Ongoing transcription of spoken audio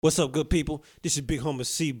What's up, good people? This is Big Homie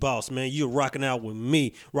C Boss, man. You're rocking out with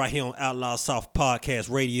me right here on Outlaw South Podcast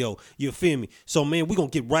Radio. You feel me? So, man, we're going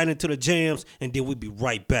to get right into the jams, and then we'll be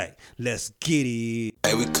right back. Let's get it.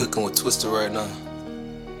 Hey, we cooking with Twister right now.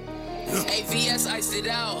 AVS iced it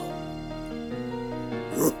out.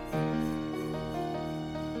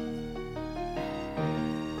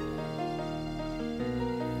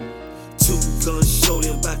 Two guns show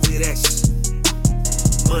them about that action.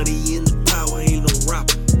 Money in the power, ain't no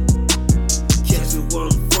rapper. Catch me where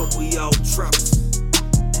I'm from, we all trappers.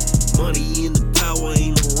 Money in the power,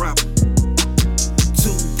 ain't no rapper.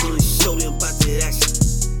 Two guns show them about that action.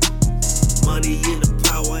 Money in the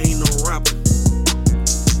power, ain't no rapper.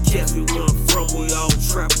 Catch me where I'm from, we all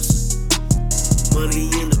trappers. Money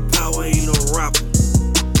in the power, ain't no rapper.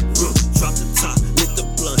 Drop the top, lit the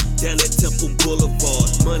blunt, down that Temple Boulevard.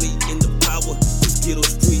 Money in the power, these ghetto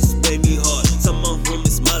streets made me hard. Some of my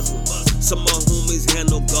homies Muslim, some of my homies had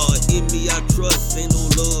no God. In me I trust, ain't no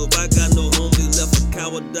love. I got no homies left, a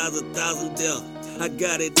coward dies 1,000 deaths. I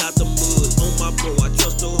got it out the mud, on my bro. I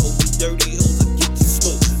trust the hoe, these dirty hoes, I get you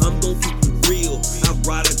smoke. I'm gon' keep it real, I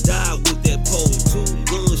ride or die with that pole. Two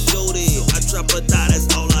guns showed it, I drop or die, that's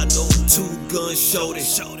all I know. Two guns showed it,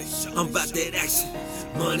 I'm about that action.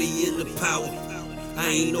 Money in the power, I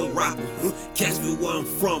ain't no rapper. Catch me where I'm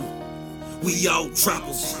from, we all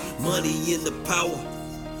trappers. Money in the power,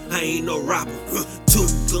 I ain't no rapper. Two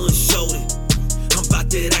guns showed it, I'm about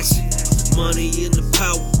that action. Money in the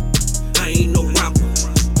power, I ain't no rapper.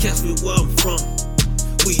 Catch me where I'm from,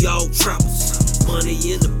 we all trappers. Money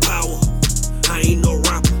in the power, I ain't no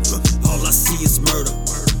rapper. All I see is murder,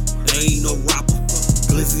 I ain't no rapper.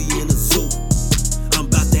 Glizzy in the zoo, I'm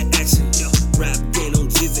about that action. Rap game on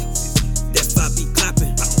Jizzy, that's why I be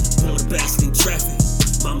clapping. On the basking traffic,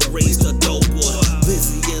 mama raised a dope boy.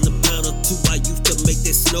 Busy in the pound or two, I used to make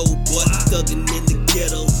that snow boy. Thuggin' in the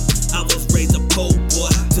ghetto, I was raised a pole boy.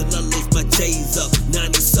 Till I lace my J's up,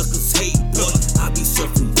 90 suckers hate boy. I be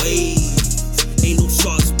surfing waves, ain't no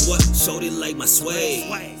sharks boy. Shorty like my sway.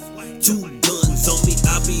 Two guns on me,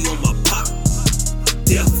 I be on my pop.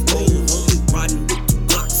 Death row, homie, riding with the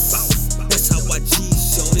Glocks. That's how I G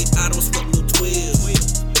shorty, I don't smoke no 12.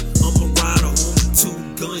 I'm a rider, homie, two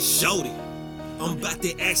guns shorty. I'm about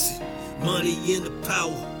that action, money in the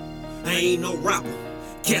power. I ain't no rapper,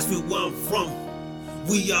 catch me where I'm from.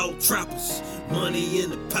 We all trappers, money in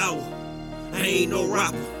the power. I ain't no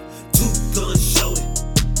rapper, two guns shorty.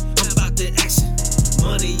 I'm about that action,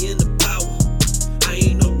 money in the power. I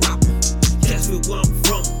ain't no rapper, catch me where I'm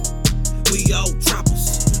from. We all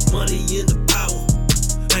trappers, money in the power.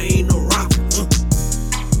 I ain't no rapper.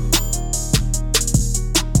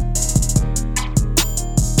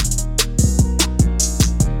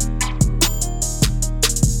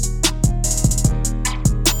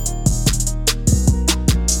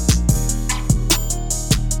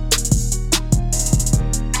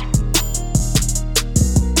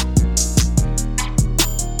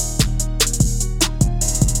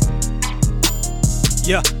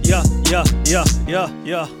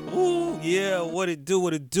 Yeah. Ooh, yeah, what it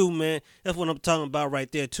do, man. That's what I'm talking about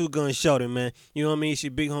right there. Two Gun Shorty, man. You know what I mean? It's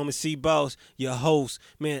your Big Homie C Boss, your host,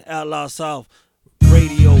 man. Outlaw South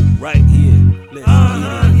Radio right here. Let's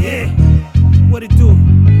get it. Yeah. What it do?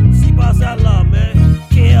 C Boss Outlaw, man.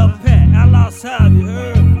 KL Pat, Outlaw South, you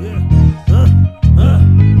heard? Yeah.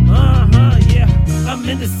 Yeah. I'm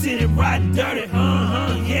in the city riding dirty,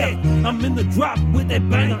 yeah. I'm in the drop with that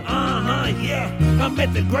banger, yeah. I'm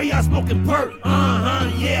at the graveyard smoking perk,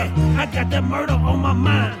 yeah. I got that murder on my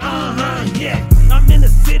mind, yeah. I'm in the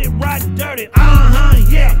city riding dirty,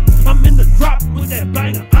 yeah. I'm in the drop with that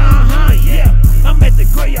banger, yeah. I'm at the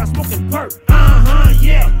graveyard smoking perk,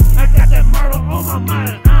 yeah. I got that murder on my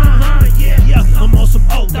mind, yeah. I'm on some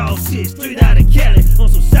old dog shit, straight out of Cali. On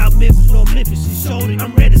some South Memphis, North Memphis, she showed it.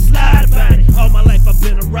 I'm ready to slide about it. All my life I've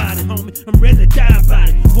been a riding, homie. I'm ready to die about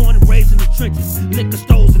it. Born and raised in the trenches, liquor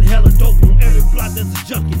stores and hella dope. On every block there's a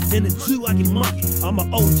junkie, and in two I get monkey. I'm a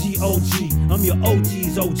OG, I'm your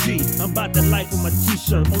OG's OG. I'm about that life with my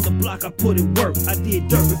t-shirt. On the block I put in work. I did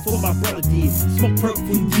dirt before my brother did. Smoke perk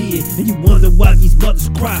for you did, and you wonder why these mothers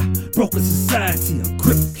cry. Broken society, a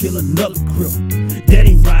crip kill another crip. That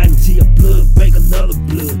ain't riding to your blood, bank another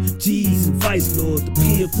blood. G's and vice lords, the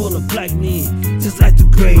pen full of black men, just like the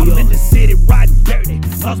graveyard. I'm in the city riding dirty,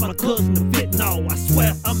 lost my cousin to fentanyl. I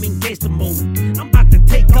swear I'm in gangster mode. I'm about to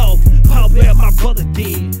take off, Paul Bear, my brother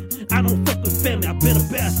dead. I don't fuck with family, I been a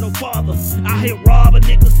bastard, no father. I hit robbing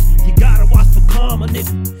niggas, you gotta watch for karma,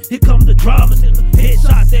 nigga. Here come the drama, nigga.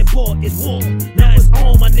 Headshot that boy, it's war, now it's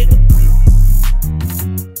on, my nigga.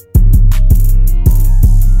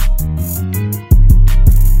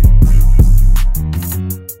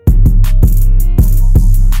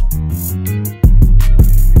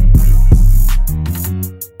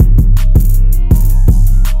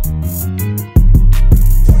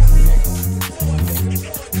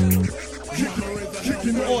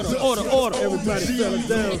 order. Everybody settle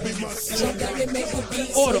down.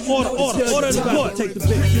 Order in the court. Take the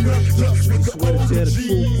bitch. Swear to tell the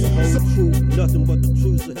truth, the whole truth, nothing but the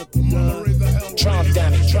truth to help you God. Trump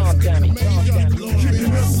damn it.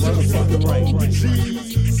 Motherfucking right.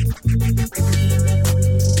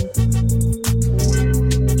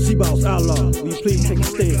 C-Boss, Outlaw, will you please take a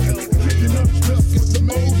stand?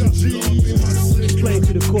 Explain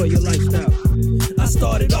to the court your lifestyle. I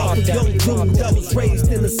started off a young dude that was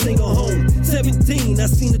raised in a single home. 17, I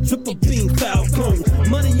seen a triple beam Falcon.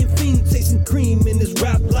 Money and fiends chasing cream in this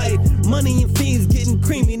rap life. Money and fiends getting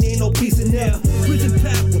creamy, and ain't no peace in there. Prison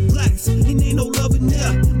packed with blacks, and ain't no love in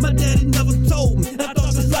there. My daddy never told me, I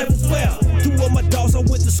thought this life was fair. Two of my dogs I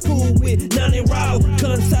went to school with, now they rival.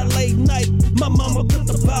 Gunshot late night, my mama put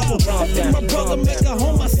the Bible. My brother make a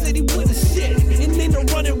home, my city with a shit. And ain't no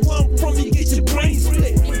running one from you, get your brain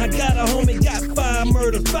split. I got a homie, got 5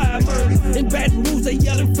 murders. In Baton Rouge, they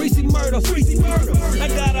yelling freezy murder. I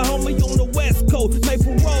got a homie on the West Coast,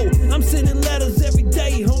 Maple Road. I'm sending letters every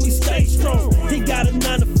day, homie, stay strong. He got a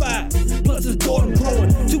 9 to 5, plus his daughter growing.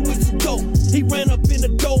 2 weeks ago, he ran up in a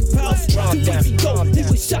dope house. 2 weeks ago, he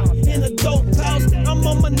was shot in a dope house. I'm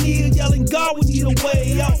on my knees yelling, God, we need a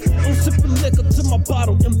way out. I'm sipping liquor to my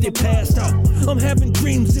bottle, empty, passed out. I'm having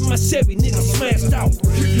dreams in my Chevy, nigga smashed out.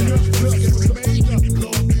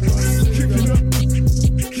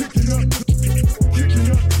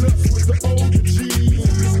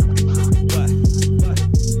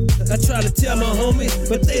 I try to tell my homies,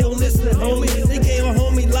 but they don't listen, homie. They gave a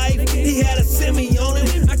homie life, he had a semi on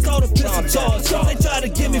him. I called a pistol charge, they tried to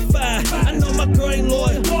give me 5. I know my girl ain't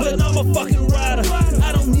loyal, but I'm a fucking rider.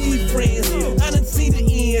 I don't need friends, I done seen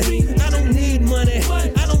the end. I don't need money,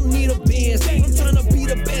 I don't need a Benz. I'm trying to be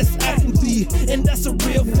the best I can be, and that's a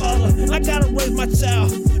real father. I gotta raise my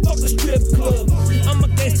child, fuck the strip club. I'm a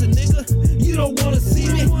gangster nigga, you don't wanna see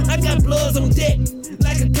me. I got bloods on deck,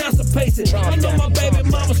 like a constipation. I know my baby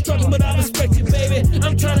mama struggling, but I respect you, baby.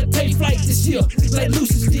 I'm trying to take flight this year, like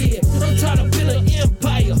Lucius did. I'm trying to build an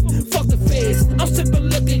empire, fuck the feds. I'm sipping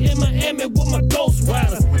liquor in Miami with my ghost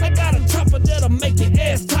riders. I got a chopper that'll make your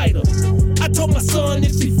ass tighter. I told my son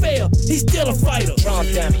if he fail, he's still a fighter. Trump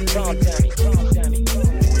damn it. Trump damn it.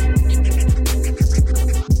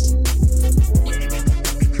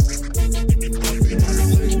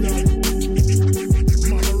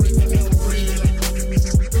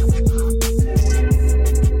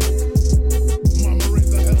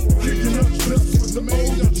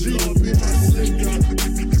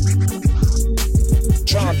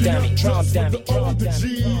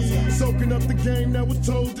 Soaking up the game that was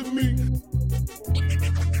told to me.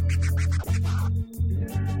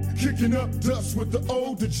 Kicking up dust with the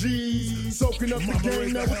older G's. Soaking up the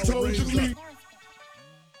game that was told to me.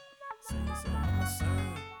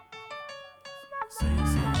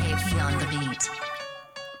 KP on the beat.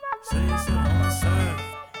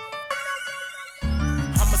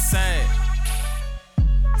 Homicide.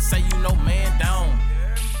 Say you know man down.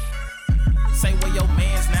 Say where your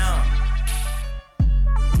man's now.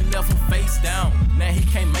 We left him face down. Now he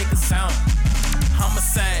can't make a sound.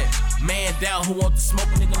 Homicide. Man down, who want to smoke,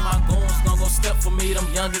 nigga? My goons gon' step for me. Them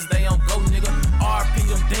youngest, they don't go, nigga. RP,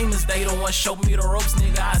 them demons, they the one show me the ropes,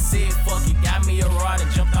 nigga. I said, fuck it, got me a rod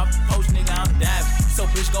and jumped off the post, nigga. I'm diving. So,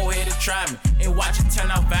 bitch, go ahead and try me. And watch it turn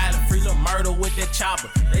out violent. Free little murder with that chopper.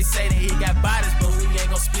 They say that he got bodies, but we ain't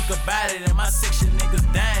gon' speak about it. In my section, niggas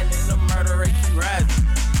dying, and the murder rate keep rising.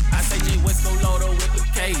 I say J West go load up with the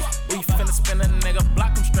K. We finna spin a nigga,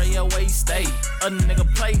 block him straight away, he stay. A nigga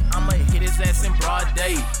play, I'ma hit his ass in broad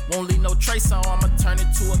day. Won't leave no trace, so I'ma turn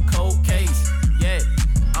it to a cold case. Yeah,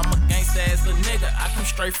 I'm a gangsta ass little nigga. I come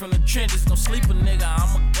straight from the trenches, no sleeper nigga.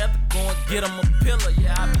 I'm a got to go and get him a pillar.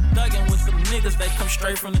 Yeah, I be thuggin' with them niggas, they come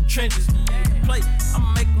straight from the trenches. Play,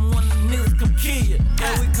 I'ma make them one of them niggas come kill you.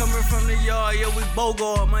 Yeah, we coming from the yard, yeah, we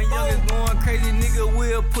Bogart. My youngest going crazy, nigga,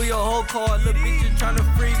 we'll pull your whole card. Little bitches tryna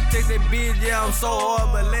freak, take that bitch, yeah, I'm so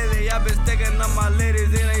hard. But lately, I been stacking up my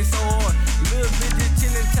ladies, it ain't so hard. Little bitches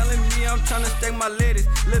chillin', telling me I'm tryna stack my ladies.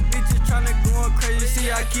 Little bitches tryna going crazy,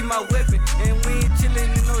 see, I keep my weapon. And we ain't chillin'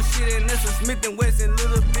 in no shit, and that's a Smith & Wesson.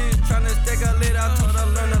 Little bitch tryna stack her lid, I told her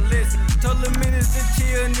learn a lesson. Told the minutes to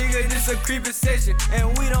chill, nigga, this a creepy session. And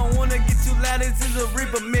we don't wanna get too loud, this is a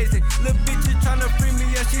reaper message. Little bitch is tryna free me,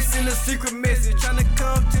 yeah, she send a secret message. Tryna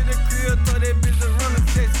come to the crib, told that bitch to run a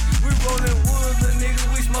test. We rollin' woods, little nigga,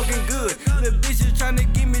 we smoking good. Little bitch is tryna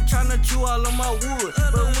get me, tryna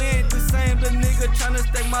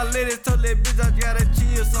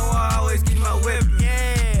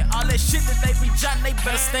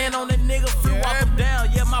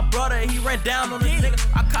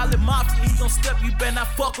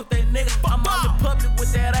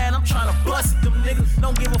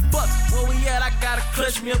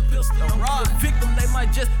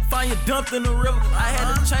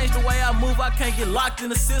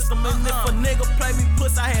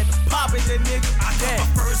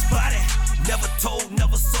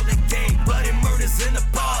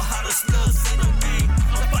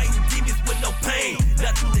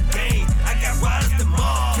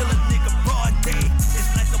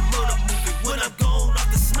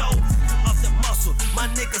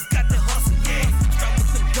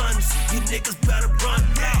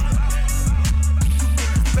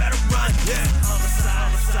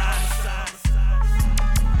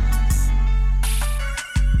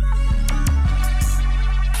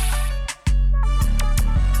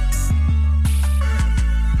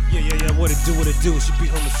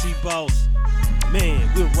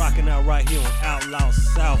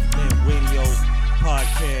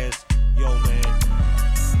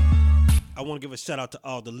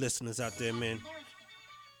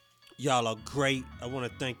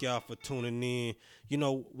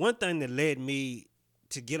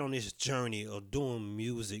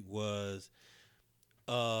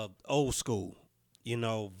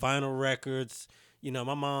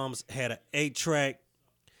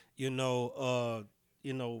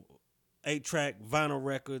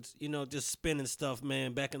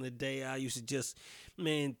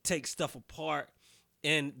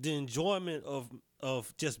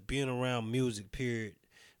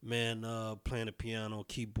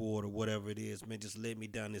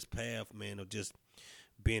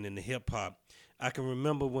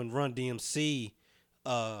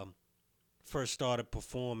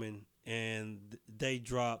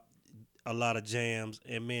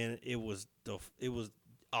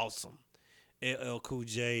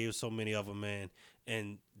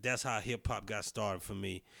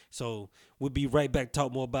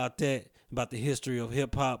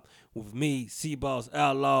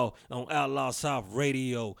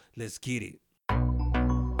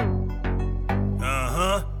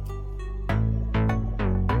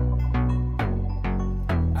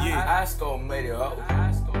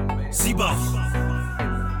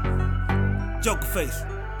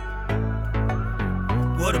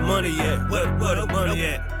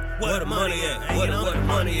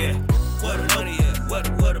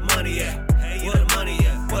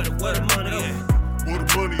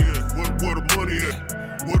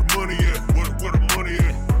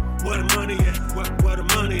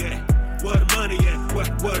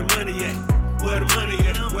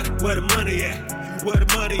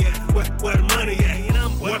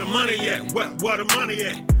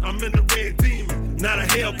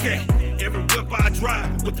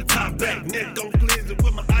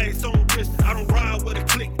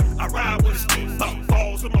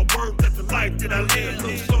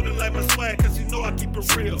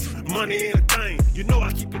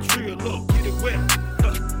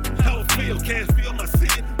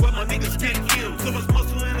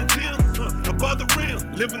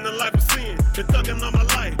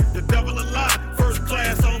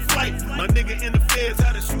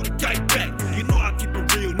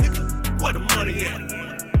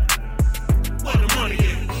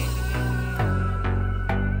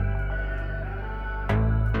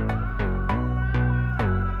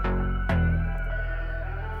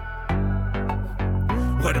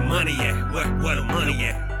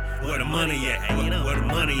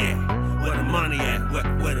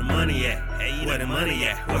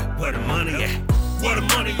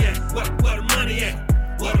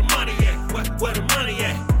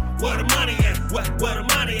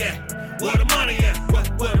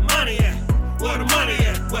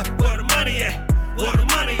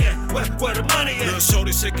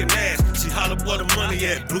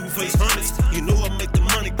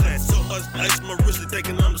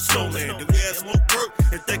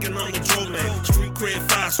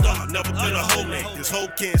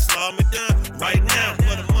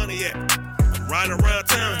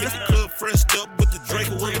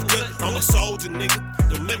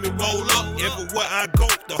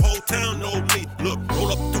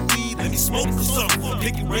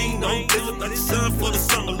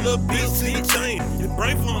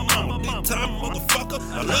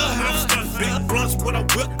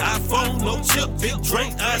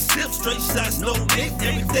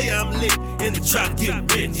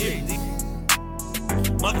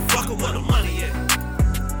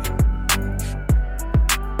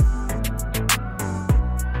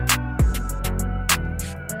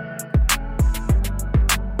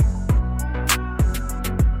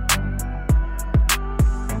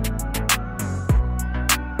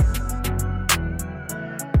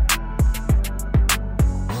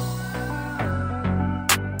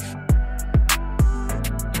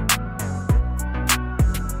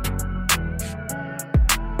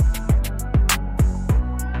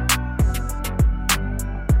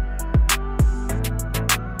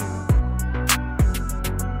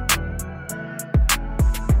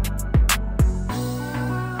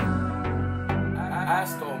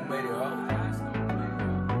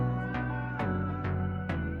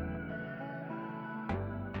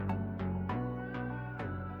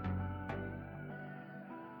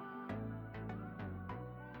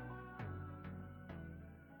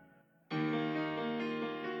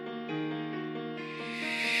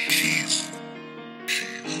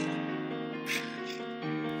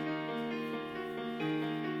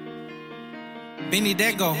Benny,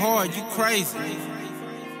 that go hard, you crazy.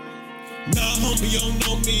 Nah, homie, you don't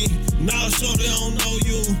know me. Nah, shorty, I don't know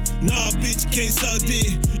you. Nah, bitch, you can't suck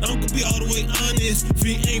dick. I'm gonna be all the way honest. If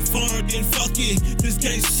you ain't foreign, then fuck it. This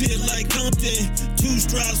gang shit like Compton. 2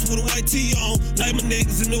 straps with a white tee on, like my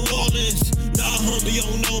niggas in New Orleans. Nah, homie, you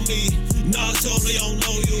don't know me. Nah, shorty, I don't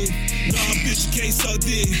know you. Nah, bitch, you can't suck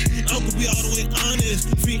dick. I'm gonna be all the way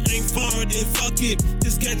honest. If you ain't foreign, then fuck it.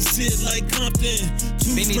 This gang shit like Compton.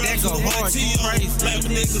 2 Benny, that straps go with a white hard, tee you on, crazy. like my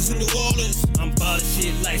niggas in New Orleans. I'm ballin'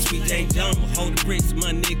 shit like Sweet Jane Jones. Hold the bricks,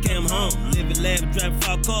 my nigga came home. Live in lab, drive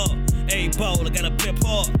a car. Hey, ball, I got a pep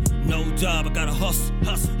hard. No job, I gotta hustle.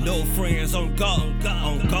 No friends on guard.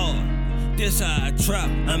 This how I trap,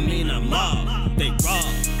 I mob. They rob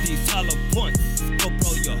these hollow points, go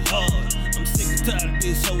blow your heart. I'm sick and tired of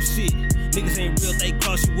this whole shit. Niggas ain't real, they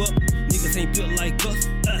cross you up. Niggas ain't built like us.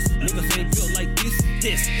 Niggas ain't built like this.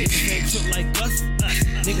 Niggas ain't built like us.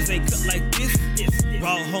 Niggas ain't cut like this.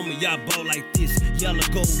 Raw homie, y'all ball like this. Yellow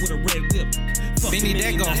gold with a red whip. Fuck Benny,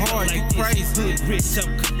 that go hard, like you crazy. Hood rich,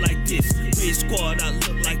 I'm cut like this. Red squad, I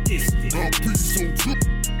look like this. Now peace on tip.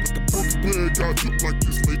 Like a purple bag, I drip like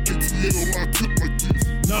this. Like ATL, I drip like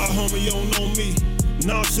this. Nah, homie, you don't know me.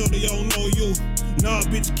 Nah, shorty, you don't know you. Nah,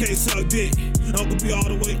 bitch, you can't suck dick. I'm gonna be all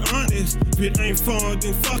the way honest. If it ain't fun,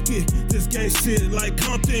 then fuck it. This gang shit like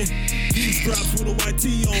Compton. These drops with a white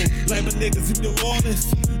tee on, like my niggas in New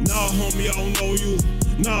Orleans. Nah, homie, I don't know you.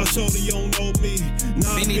 Nah, shorty, you don't know me.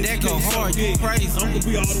 Nah, Benny, bitch, that you go can't suck hard, you dick. crazy. I'm gonna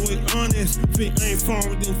be all the way honest. If it ain't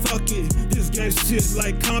fun, then fuck it. This gang shit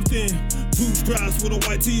like Compton. 2 straps with a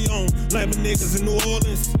white tee on, like my niggas in New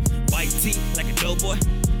Orleans. White tee like a doughboy.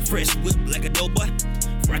 Fresh whip like a doughboy.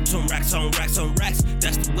 Racks on racks on racks on racks.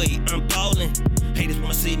 That's the way I'm ballin'. Haters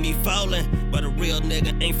wanna see me fallin', but a real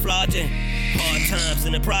nigga ain't flogging. Hard times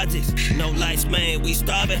in the projects. No lights, man, we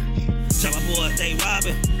starving. Tell my boys they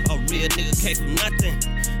robbing. A real nigga came from nothing.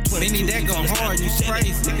 Benny, that go hard, you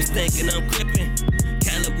crazy. Niggas thinking I'm crippin'.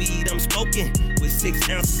 Cali weed I'm smoking with 6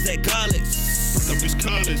 ounces at college. Fuck up his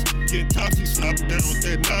college. Getting toxic, slopping down with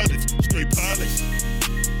that knowledge. Straight polish.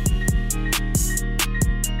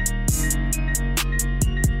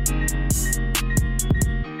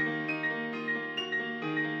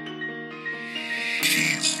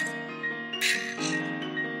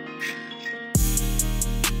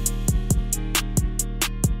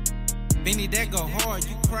 Benny, that go hard,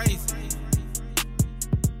 you crazy.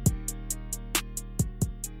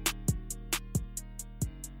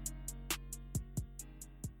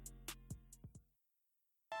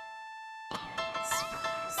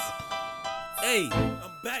 Hey,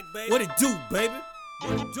 I'm back, baby. What it do, baby?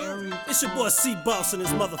 What it do? It's your boy C-Boss and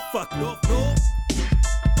this motherfucker.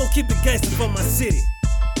 Go keep it gangster for my city.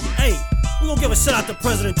 Hey, we gonna give a shout out to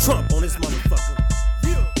President Trump on this motherfucker.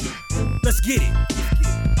 Let's get it.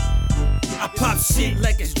 I pop shit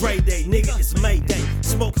like it's Dre Day, nigga, it's May Day.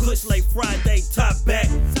 Smoke kush like Friday, top back.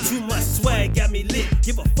 Too much swag got me lit.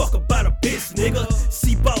 Give a fuck about a bitch, nigga.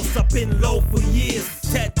 C-Boss, I've been low for years.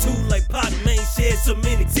 Tattoo like Pac, man, shed so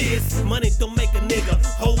many tears. Money don't make a nigga,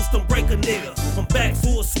 hoes don't break a nigga. I'm back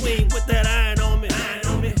full swing with that iron on me.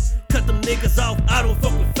 Cut them niggas off, I don't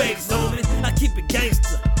fuck with fakes on me. I keep it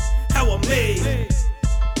gangster, how I made.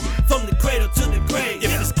 From the cradle to the grave.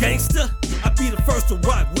 If it's gangster, I be the first to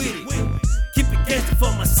rock with it. Keep it gangster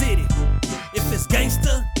for my city. If it's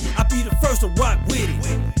gangster, I be the first to rock with it.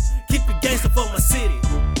 Keep it gangster for my city.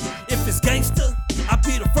 If it's gangster, I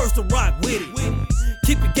be the first to rock with it.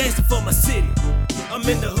 Keep it gangster for my city. I'm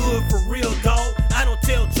in the hood for real, dog. I don't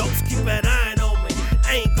tell jokes, keep that iron on me.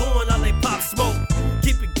 I ain't going out like Pop Smoke.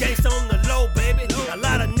 Keep it gangster on the low, baby. A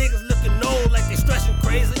lot of niggas looking old like they stretching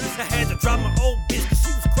crazy. I had to drop my old bitch cause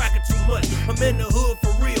she was cracking too much. I'm in the hood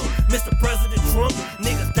for real, Mr. President Trump.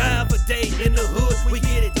 Niggas die for day in the hood. We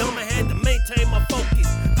get it done, I had to maintain my focus.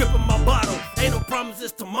 Gripping my bottle, ain't no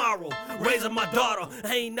promises tomorrow. Raising my daughter,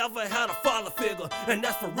 I ain't never had a father figure. And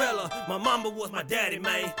that's for real, my mama was my daddy,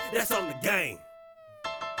 man. That's on the game.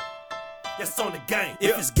 That's on the game.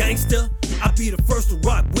 If it's gangster, I be the first to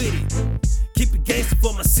rock with it. Keep it gangster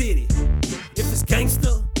for my city. If it's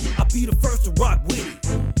gangster, I be the first to rock with it.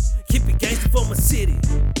 Keep it gangster for my city.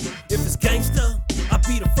 If it's gangster, I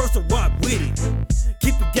be the first to rock with it.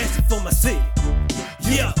 Keep it gangster for my city.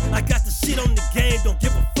 Yeah, I got the shit on the game, don't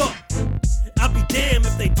give a fuck. I'll be damned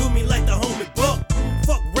if they do me like the homie Buck.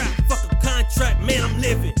 Fuck rap, fuck a contract, man, I'm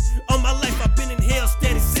living. All my life I've been in hell,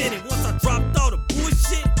 steady sinning. Once I dropped all the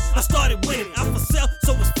bullshit, I started winning. I for sale,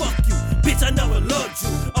 so it's fuck you. Bitch, I never loved you.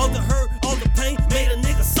 All the hurt, all the pain, made a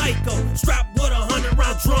nigga psycho. Strapped with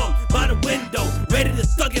 100-round drum by the window. Ready to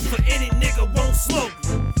thug it for any nigga won't smoke.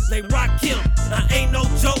 They rock him, I ain't no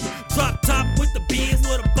joke. Drop top with the beans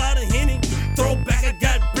with a bottle Henny. Throw back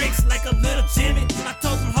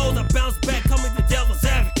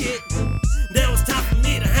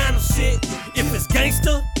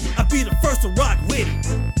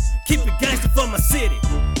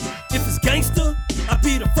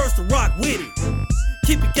to rock with it.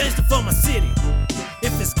 Keep it gangster for my city.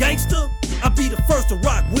 If it's gangster, I'll be the first to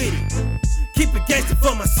rock with it. Keep it gangster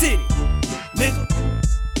for my city, nigga.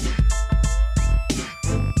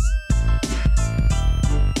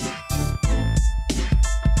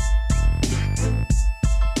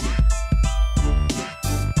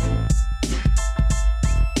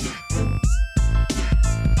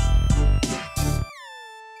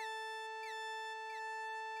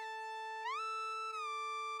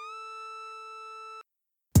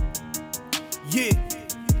 Yeah,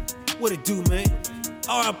 what it do, man?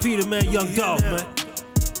 R.I.P. to man, Young Dog, man.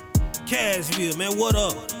 Cashville, man, what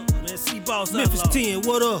up? Man, C-Boss, Memphis 10,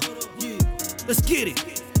 what up? Yeah, let's get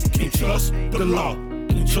it. Can't trust the law,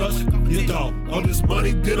 can't trust your dog. All this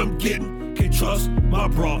money that I'm getting, can't trust my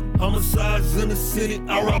bra. Homicides in the city,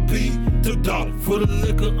 R.I.P. to dog. For the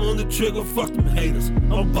liquor on the trigger, fuck them haters,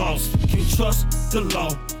 I'm boss. Can't trust the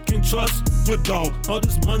law, can't trust your dog. All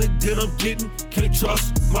this money that I'm getting, can't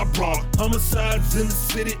trust my bra. Homicides in the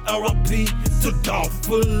city, R.I.P. to dog.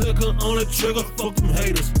 For the liquor on the trigger, fuck them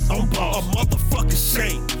haters, I'm boss. A motherfucking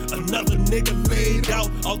shame, another nigga laid out.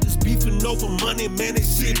 All this beefing over money, man, that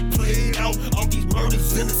shit played out. All these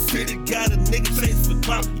murders in the city, got a nigga chase for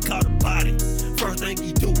clout. He caught a body, first thing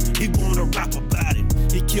he do, he wanna rap about it.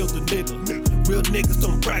 He killed the nigga, real niggas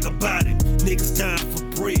don't brag about it. Niggas dying for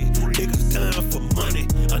bread, niggas dying for money.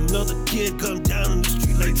 Another kid come down in the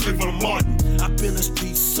street like Trayvon Martin. I've been a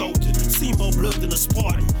street soldier, seen more blood than a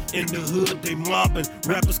Spartan. In the hood, they mobbing,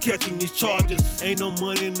 rappers catching these charges. Ain't no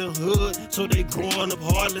money in the hood, so they growing up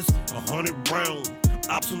heartless. 100 rounds,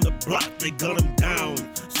 ops on the block, they gun them down.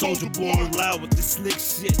 Soldier boy loud with this slick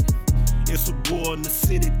shit. It's a war in the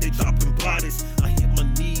city, they dropping bodies. I hit my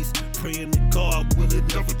knees, praying to God, will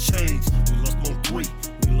it ever change? We lost Mo 3,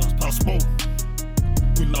 we lost Pop Smoke,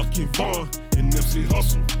 we lost King Vaughn and MC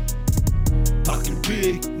Hustle. Talking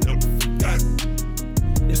big, never forgotten.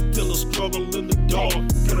 It's still a struggle in the dark,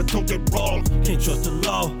 gotta talk that raw. Can't trust the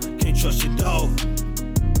law, can't trust your dog.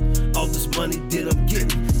 All this money that I'm getting,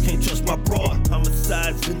 can't trust my bra.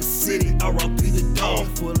 Homicides in the city, R.I.P. the dog.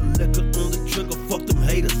 For the liquor on the trigger, fuck them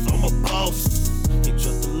haters, I'm a boss. Can't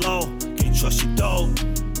trust the law, can't trust your dog.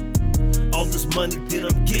 All this money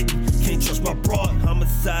that I'm getting, can't trust my bra.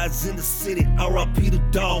 Homicides in the city, R.I.P. the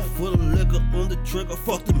dog. For the liquor on the trigger,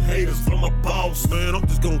 fuck them haters, I'm a boss. Man, I'm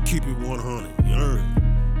just gonna keep it 100, you heard?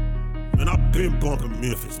 Man, I've been bumping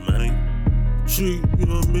Memphis, man. Tree, you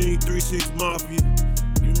know what I mean? 3-6 Mafia.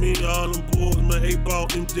 You mean all them boys, man, 8-Ball,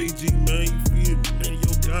 MJG, man, you feel me? Man, yo,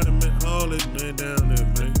 got it, man, all that, man, down there,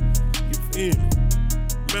 man. You feel me?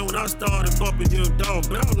 Man, when I started bumping Young Dog,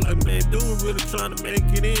 man, I was like, man, dude really trying to make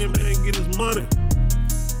it in, man, get his money.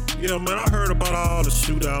 Yeah, man, I heard about all the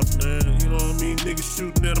shootouts, man, you know what I mean? Niggas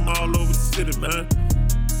shooting at them all over the city, man.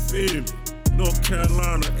 Feel me? North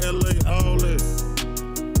Carolina, LA, all that.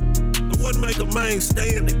 But what make a man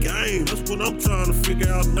stay in the game? That's what I'm trying to figure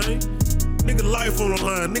out, man. Nigga life on the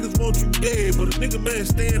line, niggas want you dead, but a nigga man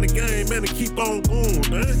stay in the game, man, and keep on going,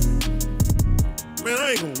 man. Man,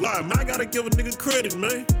 I ain't gonna lie, man, I gotta give a nigga credit,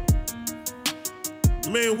 man.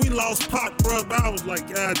 Man, we lost Pac, bro, but I was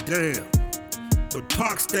like, god damn. But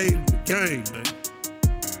Pac stayed in the game, man.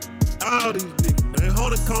 All these niggas, man,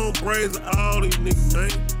 Honeycomb Braids, all these niggas, man.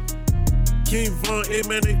 King Von,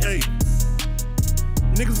 man, hey.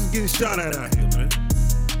 Niggas is getting shot at out here, man.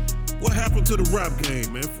 What happened to the rap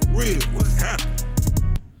game, man? For real, what happened?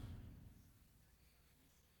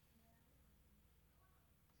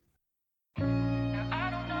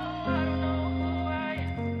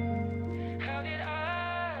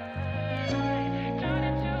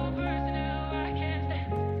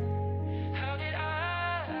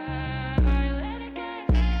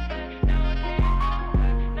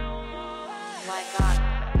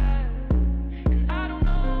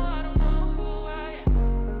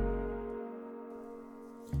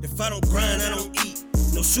 If I don't grind, I don't eat.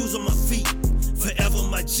 No shoes on my feet, forever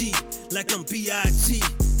my G. Like I'm B.I.G.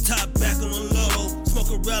 Top back on the low,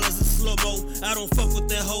 smoking rellas in slow-mo. I don't fuck with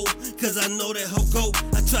that hoe, cause I know that hoe go.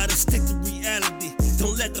 I try to stick to reality,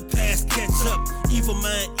 don't let the past catch up. Evil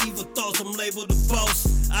mind, evil thoughts, I'm labeled the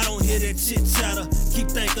boss. I don't hear that chit chatter, keep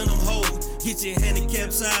thinking I'm whole. Get your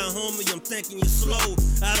handicapped side, homie, I'm thinking you're slow.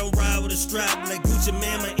 I don't ride with a strap like Gucci,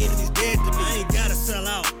 man, my enemy's dead to me. I ain't gotta sell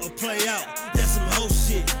out or play out, that's some hoe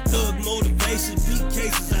shit. Thug motivation, beat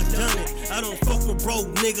cases, I done it. I don't fuck with broke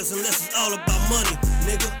niggas unless it's all about money,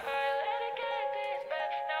 nigga.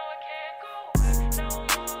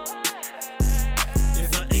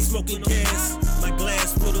 If I ain't smoking gas, my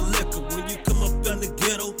glass full of liquor. When you come up in the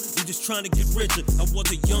ghetto, you just trying to get richer. I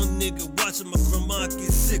was a young nigga watching my grandma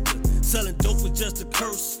get sicker. Selling dope was just a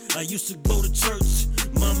curse. I used to go to church.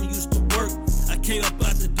 mama used to work. I came up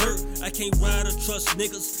out the dirt. I can't ride or trust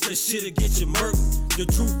niggas. That shit'll get you murked. The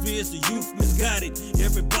truth is the youth misguided.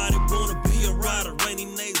 Everybody wanna be a rider. Rainy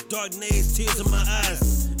days, dark days, tears in my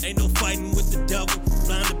eyes. Ain't no fighting with the devil.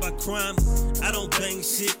 Blinded by crime. I don't bang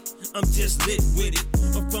shit. I'm just lit with it.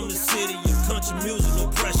 I'm from the city of country music, no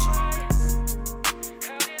pressure.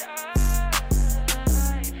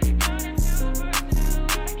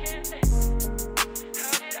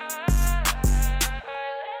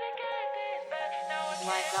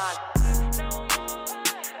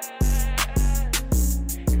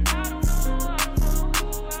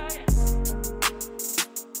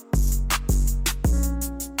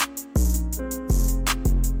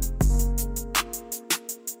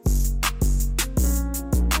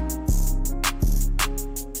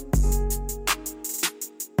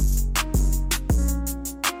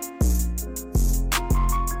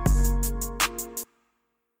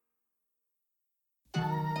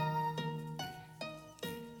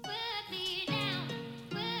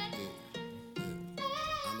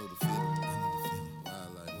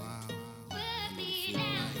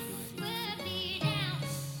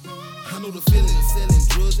 I know the feeling of selling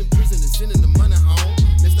drugs in prison and sending the money home.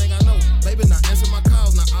 Next thing I know, baby not answer my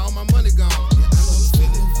calls, now all my money gone. I know the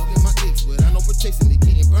feeling, fucking my ex, but I know protection to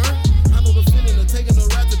getting burned. I know the feeling of taking a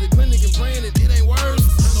ride to the clinic and praying that it ain't worse.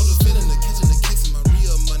 I know the feeling of catching the case and my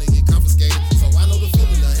real money get confiscated. So I know the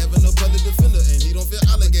feeling of having a public defender and he don't feel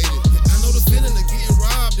obligated. I know the feeling of getting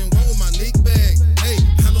robbed and one with my leak bag. Hey,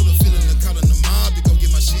 I know the feeling of calling the mob to go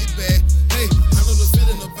get my shit back. Hey, I know the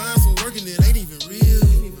feeling of buying some work and it ain't even real.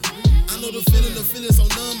 I know the feeling so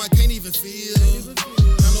numb I can't even feel.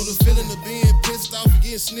 I know the feeling of being pissed off and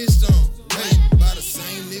getting snitched on. Hey, by the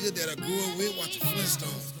same nigga that I grew up with watching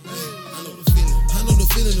Flintstones. Hey, I know the feeling. I know the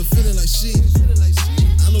feeling like shit.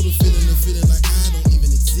 I know the feeling like I don't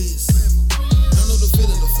even exist. I know the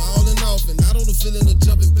feeling of falling off and I know the feeling of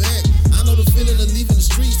jumping back. I know the feeling of leaving the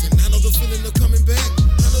streets and I know the feeling of coming back.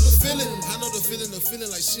 I know the feeling of feeling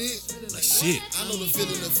like shit. Like shit. I know the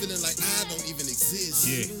feeling like I don't even exist.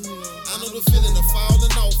 Yeah. I know the feeling of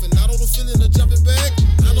falling off and I know the feeling of jumping back.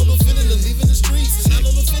 I know the feeling of leaving the streets and I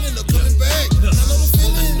know the feeling of coming back. I know the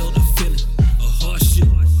feeling of hardship,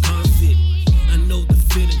 convict. I know the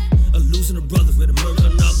feeling of losing a brother with a murder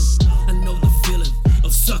another. I know the feeling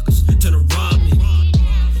of suckers trying to rob me.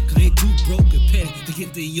 Cause they too broke and petty to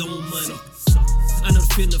get their own money. I know the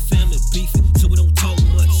feeling of family beefing so we don't talk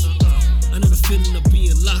much. I know the feeling of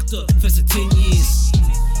being locked up for 10 years.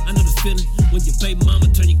 I know the feeling when your baby mama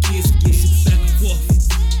turn your kids against back and forth.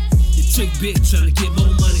 Your trick bitch trying to get more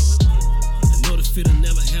money. I know the feeling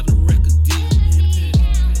never having a record deal.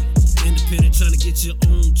 Independent trying to get your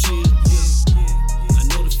own chill. I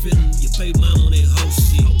know the feeling your baby mama on that whole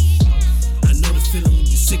shit. I know the feeling when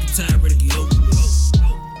you're sick and tired, ready to get over with.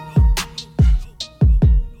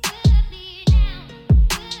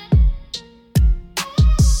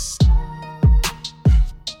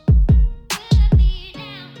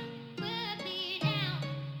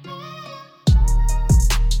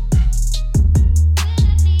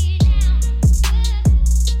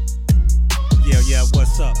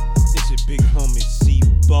 What's up? It's your big homie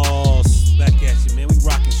C-Boss back at you, man. We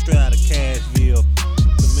rocking straight out of Cashville.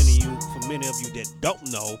 For many of you that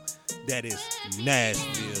don't know, that is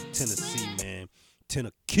Nashville, Tennessee, man.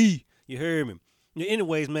 Tennessee, you heard me. Yeah,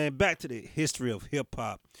 anyways, man, back to the history of hip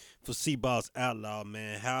hop for C-Boss Outlaw,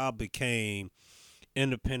 man. How I became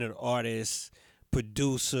independent artist,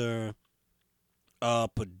 producer,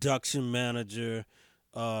 production manager,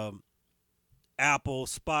 Apple,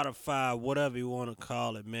 Spotify, whatever you want to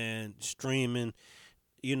call it, man, streaming.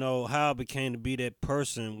 You know, how I became to be that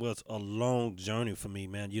person was a long journey for me,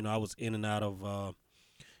 man. You know, I was in and out of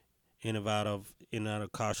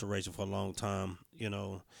incarceration for a long time, you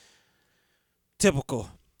know. Typical,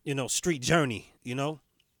 you know, street journey, you know.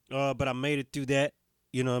 But I made it through that,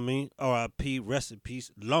 you know what I mean? R.I.P., rest in peace,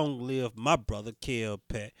 long live my brother, Kel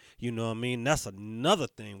Pat, you know what I mean? That's another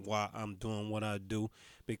thing why I'm doing what I do,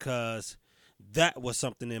 because that was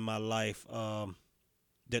something in my life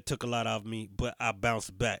that took a lot out of me, but I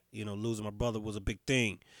bounced back. You know, losing my brother was a big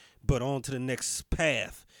thing. But on to the next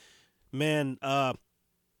path. Man,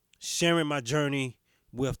 sharing my journey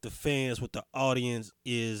with the fans, with the audience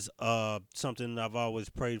is something I've always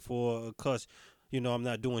prayed for, because, you know, I'm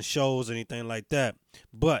not doing shows or anything like that.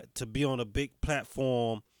 But to be on a big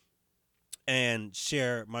platform and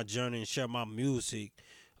share my journey and share my music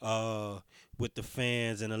with the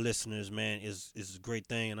fans and the listeners, man, is a great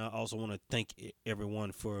thing. And I also want to thank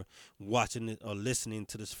everyone for watching it or listening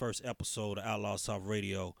to this first episode of Outlaw South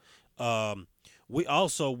Radio. We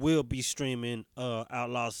also will be streaming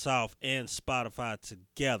Outlaw South and Spotify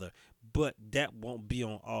together, but that won't be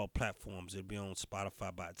on all platforms. It'll be on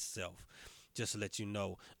Spotify by itself. Just to let you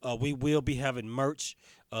know, we will be having merch.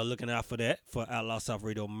 Looking out for that, for Outlaw South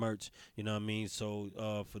Radio merch. You know what I mean?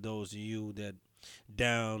 So for those of you that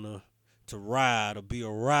down to ride or be a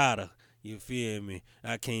rider, you feel me?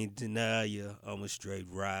 I can't deny you. I'm a straight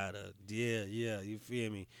rider. Yeah, you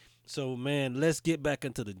feel me? So, man, let's get back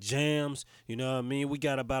into the jams. You know what I mean? We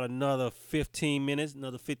got about another 15 minutes,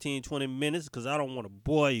 another 15, 20 minutes, because I don't want to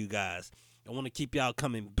bore you guys. I want to keep y'all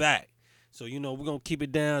coming back. So, you know, we're going to keep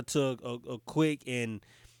it down to a quick and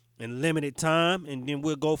limited time, and then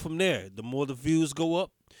we'll go from there. The more the views go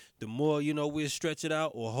up, the more, you know, we'll stretch it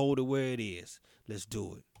out or hold it where it is. Let's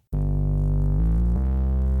do it.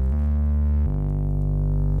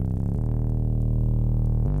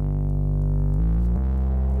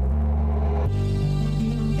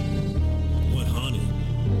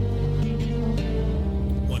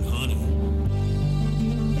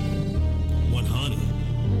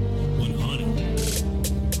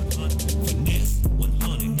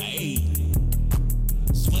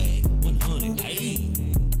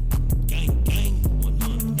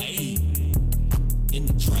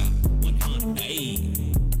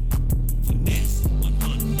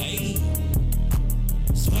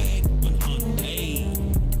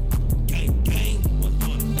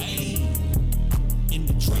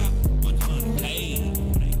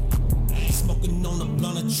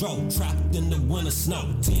 Trapped in the winter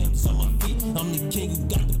snow, Tim's on my feet. I'm the king who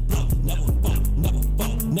got the blow. Never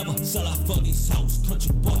fall, never sell out for these hoes.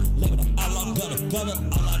 Country boy, label the outlaw, gutter,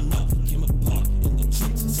 all I know. Came apart in the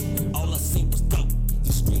trenches, all I seen was dope.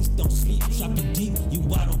 The streets don't sleep, shopping deep, you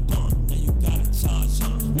out on bond. Now you got a charge,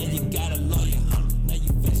 now you got a lawyer, now you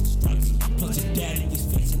facing stripes. Plus your daddy is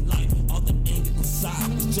facing life. All the anger inside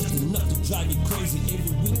is just enough to drive you crazy.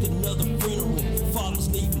 Every week another funeral, fathers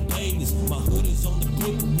leaving babies. My hood is on the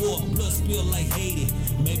brink of war, blood spill like Haiti.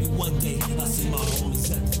 Maybe one day I see my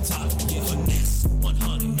homies at the top. Yeah, finesse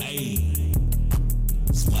 100, ayy.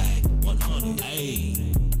 Swag 100, ayy.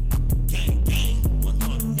 Gang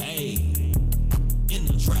 100, ayy. In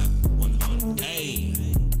the trap 100, ayy.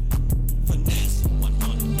 Finesse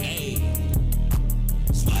 100, ayy.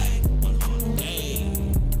 Swag 100, ayy.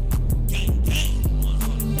 Gang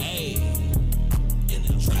 100, ayy. In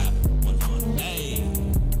the trap 100, ayy.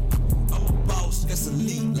 I'm a boss, that's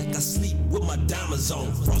elite, like I sleep with my diamonds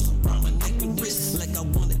on. Frost around my neck and wrist, like I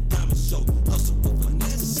want a diamond show. Hustle with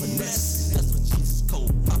finesse, that's what Jesus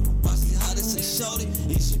code. Paparazzi, how they say, shorty,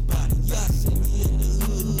 it's your body. Yeah, I see me in the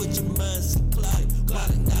hood, but your mind's so cloudy.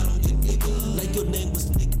 Gliding out on your nigga, like your name was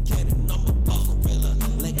Nick Cannon. I'm a boss gorilla,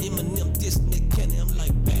 like Eminem, this Nick Cannon. I'm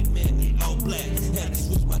like Batman in all black. Had to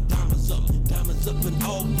switch my diamonds up in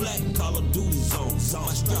all black. Call of Duty zone, saw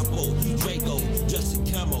my Strapo, Draco, Justin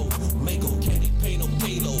Camo, Mako, Candy, Paint,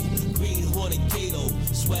 Payload, Green Hornet, Kato,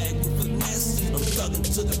 swag with finesse. I'm thugging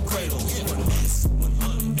to the cradle. Finesse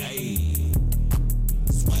 100, ayy.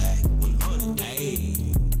 Swag 100,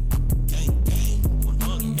 ayy. Gang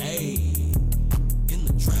 100, ayy. In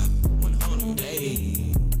the trap 100,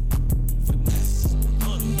 ayy. Finesse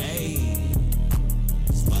 100, ayy.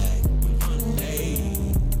 Swag 100, ayy.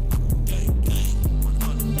 Gang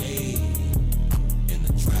 100, ayy. In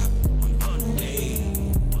the trap 100, ayy.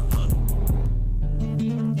 100.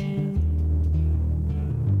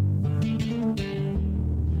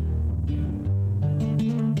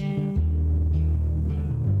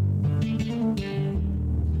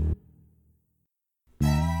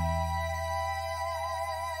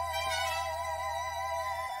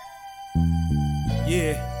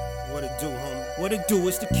 Yeah, what it do, homie? What it do?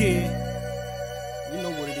 It's the kid. You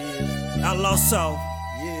know what it is. Outlaw South.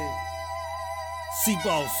 Yeah.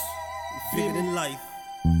 C-Boss. Bigger than life.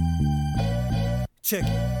 Check it.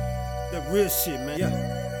 That real shit, man. Yeah.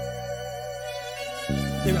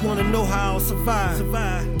 They wanna know how I'll survive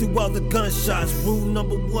through all the gunshots. Rule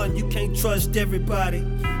number one, you can't trust everybody.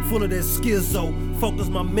 Full of that schizo, focus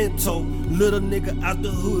my mental. Little nigga out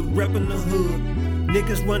the hood, reppin' the hood.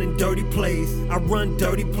 Niggas running dirty plays, I run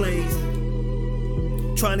dirty plays.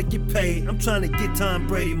 Trying to get paid, I'm trying to get Tom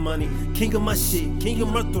Brady money. King of my shit, king of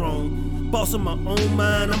my throne. Boss of my own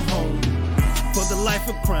mind, I'm home. For the life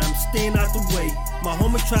of crime, staying out the way. My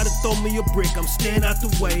homie tried to throw me a brick, I'm staying out the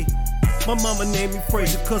way. My mama named me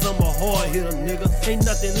Frazier, cause I'm a hard hitter, nigga. Ain't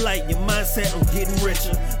nothing like your mindset, I'm getting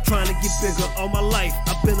richer. Trying to get bigger all my life,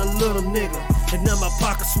 I've been a little nigga. And now my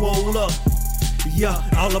pocket swole up. Yeah,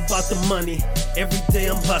 all about the money. Every day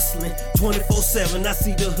I'm hustling, 24/7, I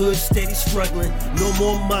see the hood steady struggling. No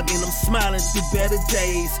more mugging, I'm smiling through better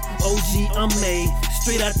days. OG, I'm made,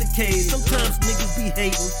 straight out the cave. Sometimes niggas be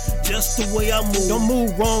hating, just the way I move. Don't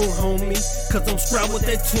move wrong, homie, cause I'm strapped with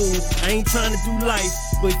that tool. I ain't trying to do life,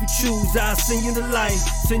 but if you choose, I'll send you to life.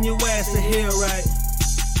 Send your ass to hell, right?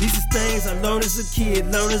 These are things I learned as a kid,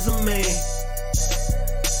 learned as a man.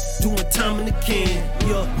 Doing time in the can,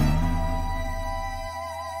 yeah.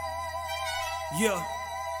 Yeah.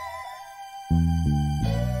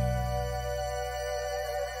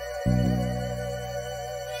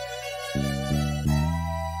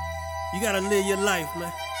 You gotta live your life,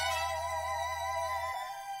 man.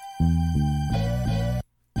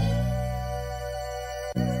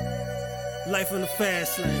 Life in the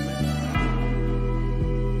fast lane, man.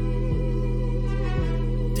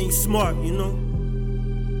 Think smart, you know.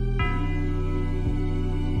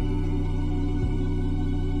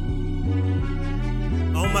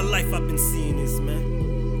 All my life I've been seeing this, man.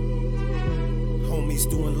 Homies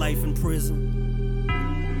doing life in prison.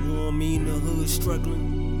 You know what I mean? The hood struggling.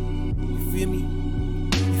 You feel me?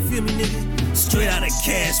 You feel me, nigga? Straight out of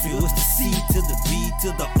Cashville, it's the C to the B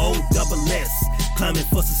to the O double S. Climbing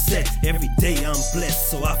for success, every day I'm blessed,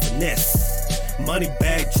 so I finesse. Money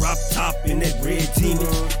bag, drop top in that red demon.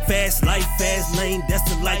 Fast life, fast lane, that's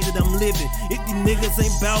the life that I'm living. If these niggas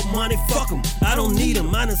ain't bout money, fuck 'em. I don't need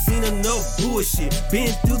 'em, I done seen enough bullshit.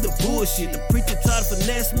 Been through the bullshit, the preacher try to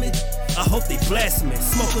finesse me. I hope they blast me.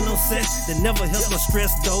 Smoking on sex, that never helps my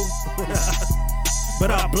stress though. But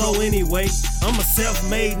I blow anyway. I'm a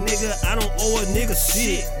self-made nigga, I don't owe a nigga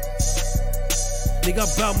shit. Nigga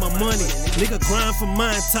about my money, nigga grind for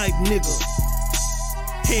mine type nigga.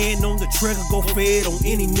 Hand on the trigger, go fed on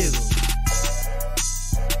any nigga.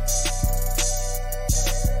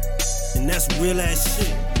 And that's real ass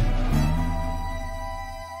shit.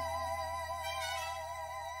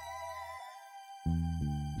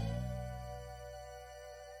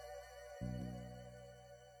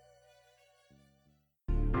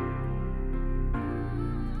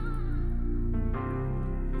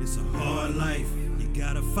 It's a hard life, you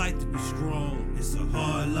gotta fight to be strong. It's a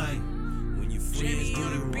hard life. Friends do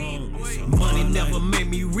you wrong. Money never made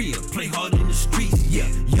me real. Play hard in the streets, yeah.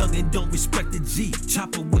 Young and don't respect the G.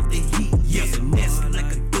 Chopper with the heat, yeah. Finesse like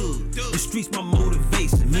a thug. The streets my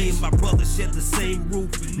motivation. Me and my brother share the same roof.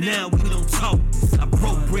 Now we don't talk. I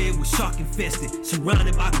broke bread with shark infested,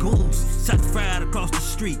 surrounded by goons. Shot fired across the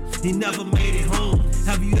street. He never made it home.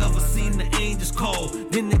 Have you ever seen the angels call?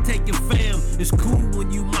 Then they take your fam. It's cool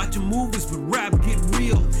when you watching movies, but rap get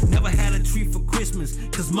real. Never had a tree for Christmas,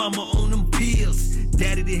 cause mama owned them pills.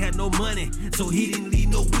 Daddy didn't have no money, so he didn't leave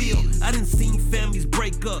no will. I done seen families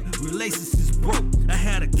break up, relationships broke. I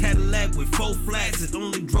had a Cadillac with 4 flats and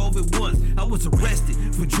only drove it once. I was arrested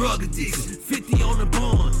for drug addiction, 50 on the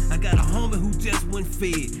bond. I got a homie who just went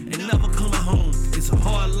fed and never coming home. It's a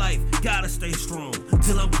hard life, gotta stay strong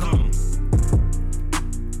till I'm gone.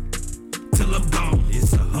 Till I'm gone.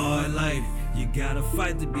 It's a hard life, you gotta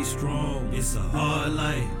fight to be strong. It's a hard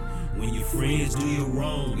life. When your friends do you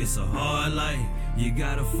wrong, it's a hard life. You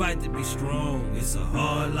gotta fight to be strong. It's a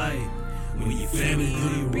hard life. When your family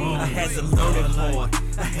do you wrong, I had to learn it hard.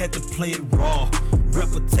 I had to play it raw.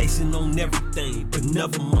 Reputation on everything, but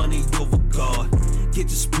never money over God. Get your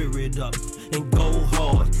spirit up and go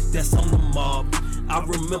hard. That's on the mob. I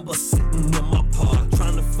remember sitting in my park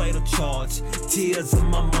trying to fight a charge. Tears in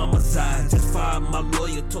my mama's eyes. Just fired my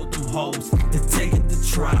lawyer, told them hoes to take it to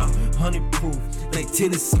trial. 100 proof, like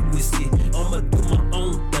Tennessee whiskey. I'ma do my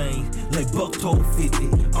own thing, like Buck told 50.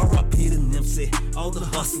 R.I.P. to Nipsey, all the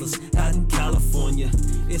hustlers out in California.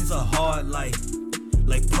 It's a hard life,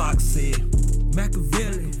 like Pac said.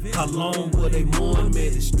 Machiavelli, how long will they mourn me?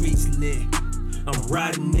 The streets lit. I'm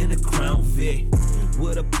riding in a Crown Vic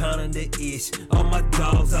with a pound of the itch. All my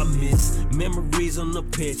dogs I miss, memories on the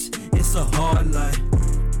pitch. It's a hard life.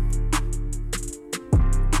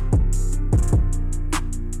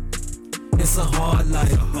 It's a hard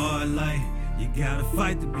life. It's a hard life. You gotta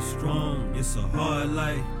fight to be strong. It's a hard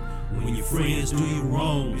life. When your friends do you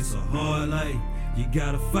wrong, it's a hard life. You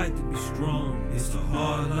gotta fight to be strong. It's a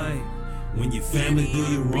hard life. When your family do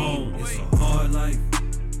you wrong, it's a hard life.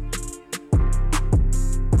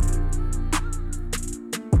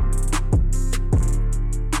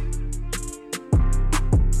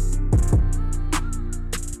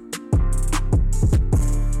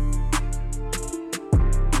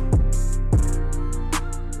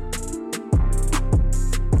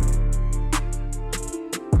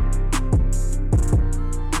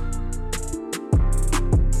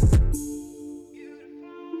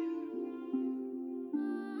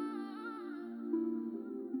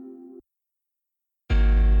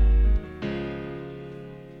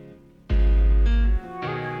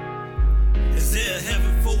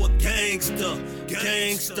 gangster,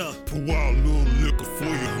 gangster. Pour out a little liquor for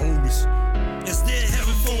your homies. Instead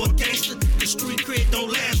heaven for a gangster, the street cred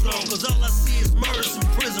don't last long. Cause all I see is murders and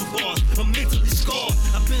prison bars. I'm mentally scarred.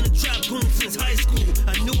 I've been a trap goon since high school.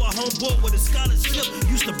 I knew a homeboy with a scholarship.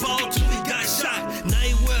 Used to ball till he got shot. Now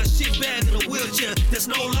he wear a shit bag in a wheelchair. That's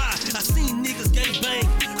no lie. I seen niggas gang bang,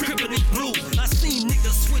 crippin' and blue. I seen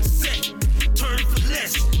niggas switch set, turn for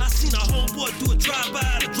less. I seen a homeboy do a drive-by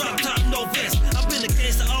at a drop top, no vest. I've been a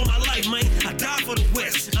gangster all my life, man. I die for the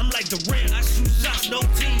West. I'm like Durant, I shoot shots, no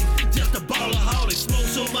team. Just a ballaholic. Smoke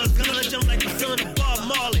so much guns, I'm like the son of Bob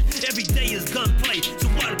Marley. Every day is gunplay, so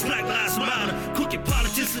why the Black Lives Matter? Crooked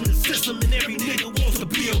politics in the system, and every nigga wants to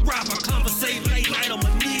be a rapper. Conversate late night on my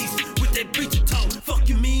knees with that preacher talk. Fuck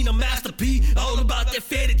you mean, a Master P. All about that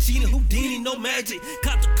fettuccine, Houdini, no magic.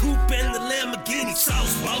 Caught the coupe and the Lamborghini.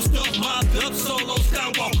 Sauce bossed up, mobbed up, solo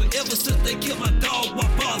Skywalker. Ever since they killed my dog, why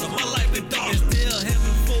bother? My life been dark. It's still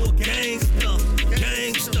heaven for a gangster,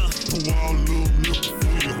 gangster. Pour out a little liquor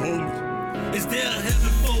for your homies. Is there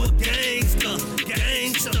heaven for a gangster,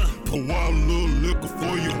 gangster? Pour out a little liquor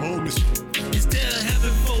for your homies. Is there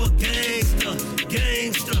heaven for a gangster,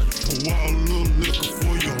 gangster? Pour out a little liquor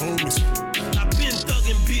for your homies. I been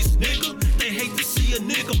thuggin' bitch, nigga. They hate to see a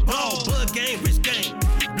nigga ball. Blood gang, rich gang.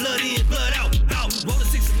 Blood in, blood out, out. Roll the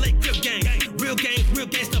 6 and Lake Crip gang. Real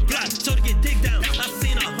gangsta block. So to get dig down. I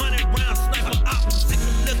seen 100 round sniper out. Sick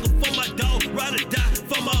of liquor for my dog. Ride or die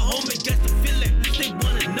for my homie. Got to feel it. They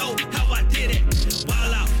wanna know how I did it.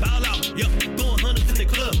 Wild out, yo. Throwing hundreds in the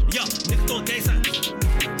club, yo. Niggas throwing gang signs.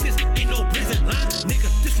 This ain't no prison line. Nigga,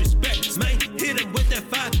 disrespect, man. Hit him with that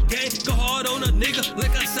 5 gang. Go hard on a nigga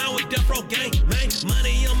like I sound with Death Row gang, man.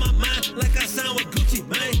 Money on my mind like I sound with Gucci,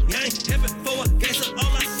 man. Gang, heaven for a gangster.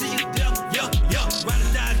 All I see is death, yo. Ride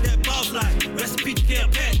or die, that boss like. Recipe to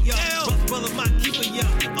get pack, yo. Brother, my keeper, yo.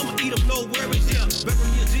 I'ma eat him, no worries, yo.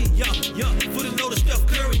 Reverend me a G, yo. For the note of Steph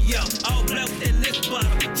Curry, yo. All black with that lip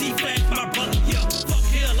bottom. T-Fat, my brother, yo. Fuck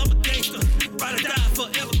hell, I'm a gangster. Ride or die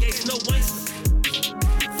forever, gangster, no wasters.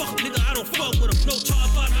 Fuck nigga, I don't fuck with him. No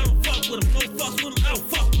charge bottom, I don't fuck with him. No fucks with him, I don't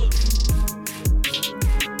fuck with him.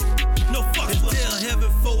 No fucks with him. Tell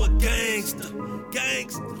heaven for a gangster,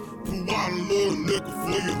 gangster. Pour out a little liquor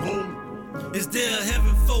for your homie. Is there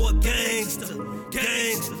heaven for a gangster,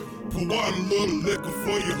 gangster? Pour out a little liquor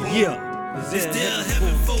for your homie. Yeah. Is there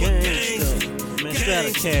heaven for a gangster? Man, shout out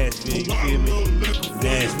to Cashville, you feel me?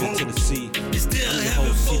 Nashville, Tennessee. Is there I'm your heaven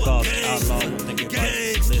host, for a C-Boss, gangster? Outlaw. Thank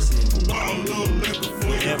everybody for listening. Pour out a little liquor for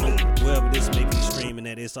your homie. Wherever this may be streaming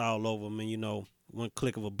at, it's all over, man. You know, one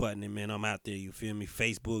click of a button and, man, I'm out there, you feel me?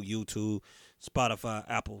 Facebook, YouTube, Spotify,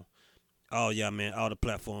 Apple. All y'all, man, all the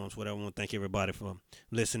platforms, whatever. I want to thank everybody for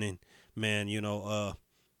listening. Man, you know,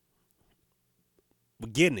 we're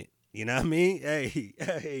getting it. You know what I mean? Hey,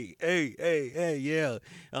 yeah.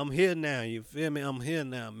 I'm here now. You feel me? I'm here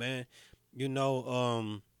now, man. You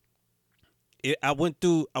know, I went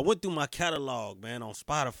through my catalog, man, on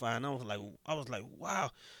Spotify, and I was like,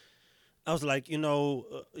 wow. I was like, you know,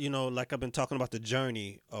 like I've been talking about the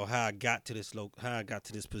journey or how I got to this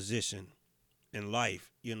position in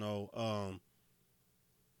life. You know,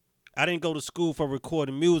 I didn't go to school for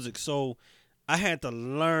recording music, so I had to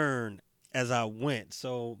learn as I went.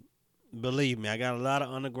 So believe me, I got a lot of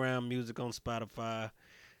underground music on Spotify.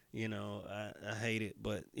 You know, I hate it,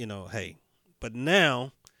 but you know, hey. But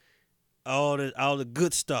now, all the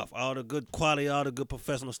good stuff, all the good quality, all the good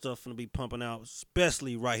professional stuff gonna be pumping out,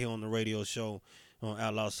 especially right here on the radio show on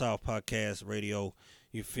Outlaw South Podcast Radio.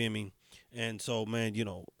 You feel me? And so, man, you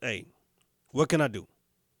know, hey, what can I do?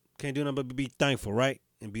 Can't do nothing but be thankful, right?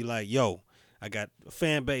 And be like, yo, I got a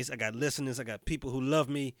fan base, I got listeners, I got people who love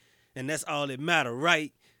me, and that's all that matter,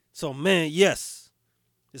 right? So, man, yes,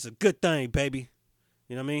 it's a good thing, baby.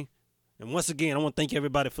 You know what I mean? And once again, I want to thank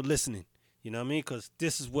everybody for listening. You know what I mean? Because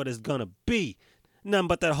this is what it's going to be. Nothing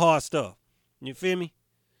but that hard stuff. You feel me?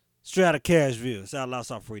 Straight out of Cashville. It's Outlaw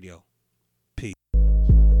South Radio. Peace.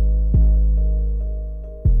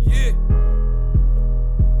 Yeah.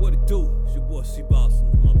 What it do? It's your boy C-Boss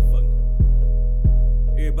in this motherfucker.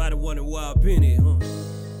 Everybody wondering why I've been here, huh?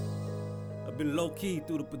 I've been low-key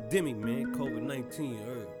through the pandemic, man.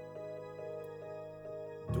 COVID-19,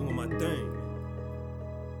 doing my thing.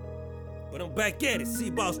 But I'm back at it.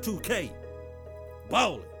 C-Boss 2K.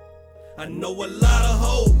 Ballin'. I know a lot of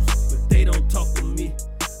hoes, but they don't talk to me.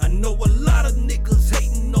 I know a lot of niggas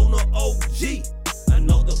hating on the OG. I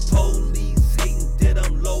know the police hating that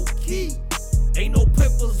I'm low-key. Ain't no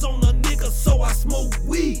papers on a nigga, so I smoke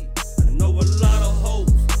weed. I know a lot of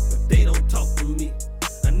hoes, but they don't talk to me.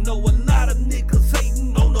 I know a lot of niggas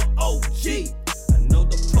hating on the OG. I know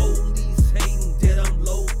the police hating that I'm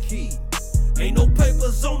low-key. Ain't no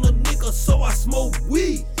papers on a nigga,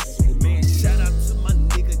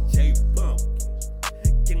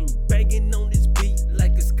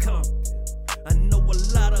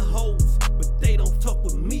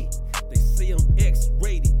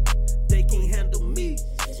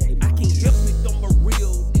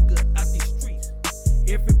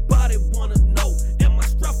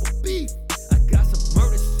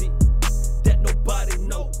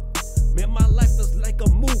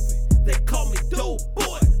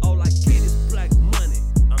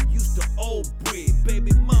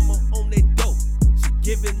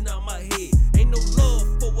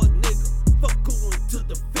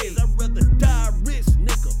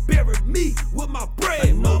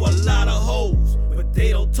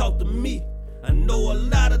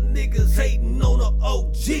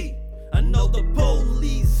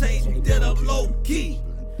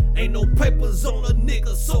 papers on a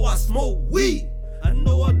nigga, so I smoke weed. I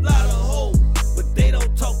know a lot of hoes, but they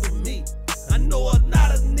don't talk to me. I know a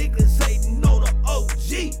lot of niggas hating on the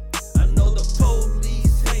OG. I know the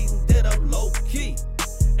police hating that I'm low key.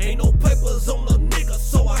 Ain't no papers on a nigga,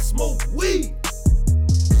 so I smoke weed.